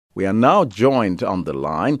We are now joined on the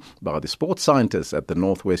line by the sports scientist at the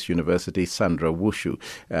Northwest University, Sandra Wushe.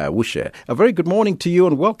 A very good morning to you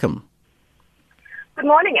and welcome. Good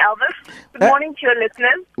morning, Elvis. Good morning to your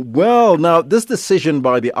listeners. Well, now, this decision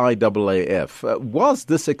by the IAAF, was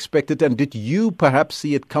this expected, and did you perhaps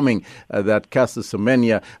see it coming that CAS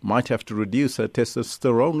Semenya might have to reduce her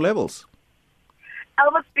testosterone levels?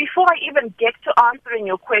 Elvis, before I even get to answering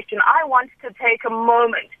your question, I want to take a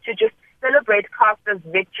moment to just celebrate CAS's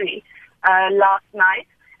victory last night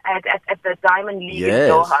at the Diamond League in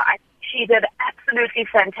Doha. She did absolutely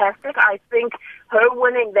fantastic. I think her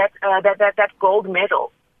winning that gold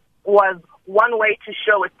medal was one way to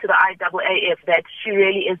show it to the IAAF that she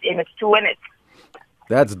really is in it to win it.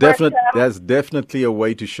 That's definitely a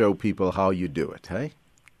way to show people how you do it, hey?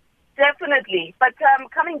 Definitely. But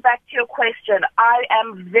coming back to your question, I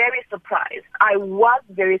am very surprised. I was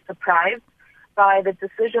very surprised by the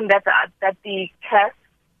decision that the CAS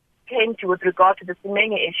came to with regard to the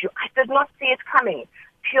Semenya issue. I did not see it coming.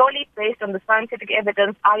 Purely based on the scientific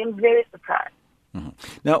evidence, I am very surprised. Mm-hmm.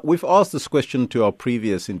 Now, we've asked this question to our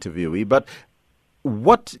previous interviewee, but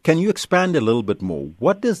what can you expand a little bit more?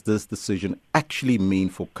 What does this decision actually mean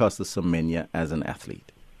for CAS Semenya as an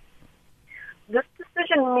athlete? This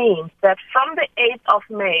decision means that from the 8th of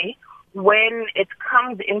May, when it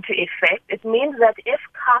comes into effect, it means that if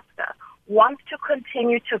CAS wants to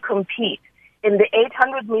continue to compete in the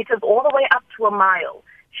 800 meters all the way up to a mile,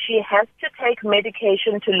 she has to take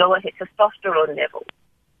medication to lower her testosterone levels.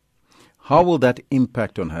 How will that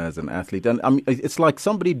impact on her as an athlete? And I mean, it's like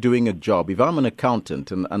somebody doing a job. If I'm an accountant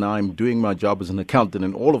and I'm doing my job as an accountant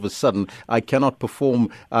and all of a sudden I cannot perform,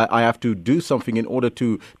 I have to do something in order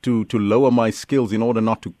to lower my skills in order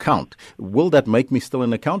not to count. Will that make me still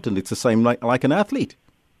an accountant? It's the same like an athlete.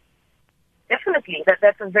 Definitely.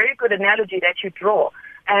 That's a very good analogy that you draw.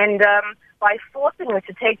 And by forcing her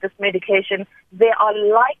to take this medication, there are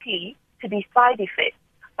likely to be side effects.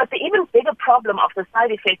 But the even bigger problem of the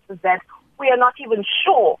side effects is that we are not even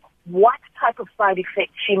sure what type of side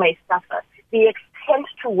effects she may suffer, the extent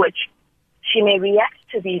to which she may react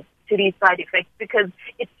to these side effects, because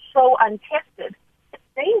it's so untested. It's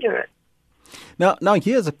dangerous. Now,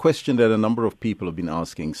 here's a question that a number of people have been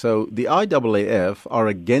asking. So the IAAF are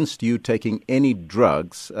against you taking any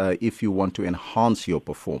drugs if you want to enhance your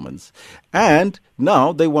performance. And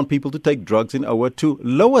now they want people to take drugs in order to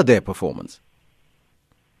lower their performance.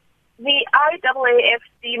 The IAAF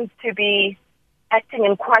seems to be acting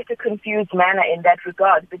in quite a confused manner in that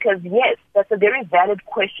regard, because, yes, that's a very valid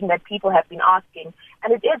question that people have been asking,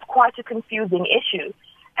 and it is quite a confusing issue.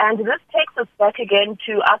 And this takes us back again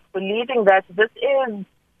to us believing that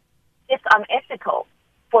it's unethical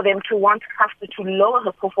for them to want CAS to lower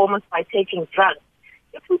her performance by taking drugs.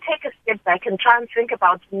 If we take a step back and try and think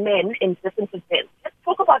about men in different events, let's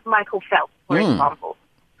talk about Michael Phelps, for example.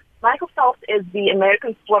 Michael Phelps is the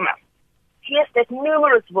American swimmer. He has set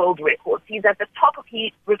numerous world records. He retired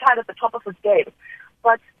at the top of his game.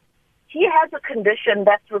 But he has a condition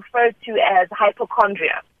that's referred to as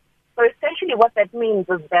hypochondria. So essentially what that means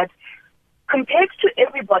is that compared to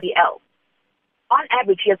everybody else, on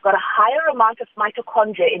average, he has got a higher amount of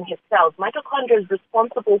mitochondria in his cells. Mitochondria is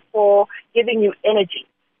responsible for giving you energy.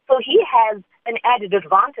 So he has an added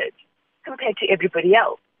advantage compared to everybody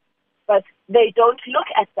else. But they don't look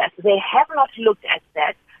at that. They have not looked at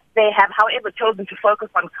that. They have, however, chosen to focus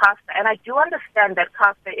on CAS. And I do understand that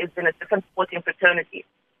CAS is in a different sporting fraternity.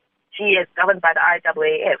 She is governed by the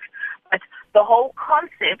IAAF. But the whole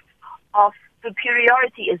concept of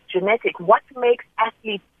superiority is genetic. What makes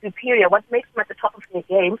athletes superior, what makes them at the top of their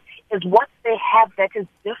game, is what they have that is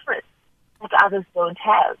different, that others don't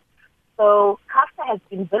have. So CAS has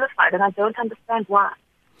been vilified, and I don't understand why.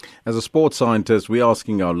 As a sports scientist, we're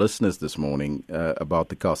asking our listeners this morning about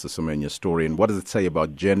the CAS Semenya story, and what does it say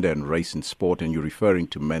about gender and race in sport, and you're referring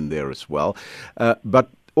to men there as well. But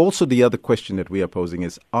also the other question that we are posing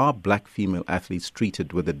is, are black female athletes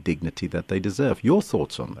treated with the dignity that they deserve? Your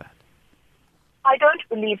thoughts on that? I don't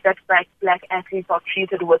believe that black athletes are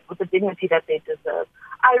treated with the dignity that they deserve.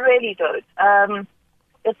 I really don't.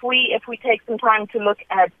 If we take some time to look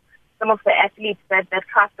at some of the athletes that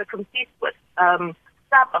CAS competes with,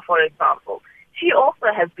 Saba, for example, she also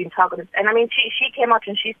has been targeted. And I mean, she came out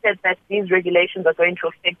and she said that these regulations are going to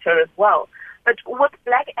affect her as well. But with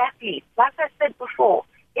black athletes, like I said before,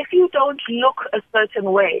 if you don't look a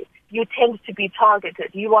certain way, you tend to be targeted.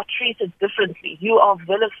 You are treated differently. You are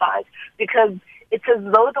vilified because it's as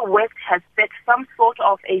though the West has set some sort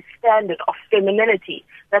of a standard of femininity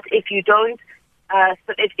that if you don't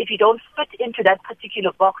fit into that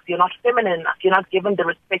particular box, you're not feminine enough. You're not given the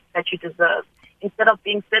respect that you deserve. Instead of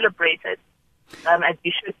being celebrated as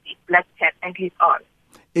you should be. black cap and he's on.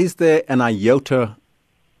 Is there an iota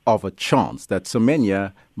of a chance that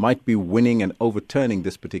Semenya might be winning and overturning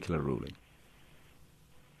this particular ruling?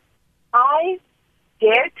 I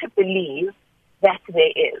dare to believe that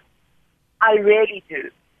there is. I really do.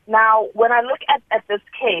 Now, when I look at this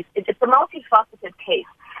case, it's a multifaceted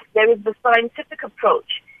case. There is the scientific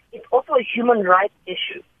approach. It's also a human rights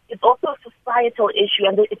issue. It's also a societal issue,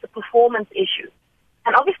 and it's a performance issue.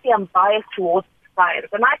 And obviously, I'm biased towards science,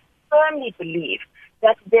 and I firmly believe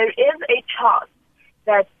that there is a chance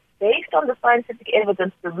that based on the scientific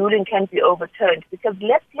evidence, the ruling can be overturned. Because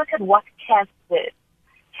let's look at what CAS did.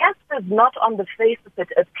 CAS does not, on the face of it,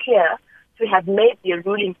 appear to have made the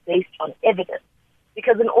ruling based on evidence.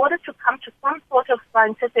 Because in order to come to some sort of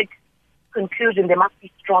scientific conclusion, there must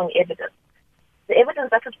be strong evidence. The evidence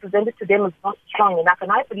that is presented to them is not strong enough,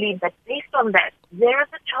 and I believe that based on that, there is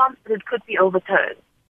a chance that it could be overturned.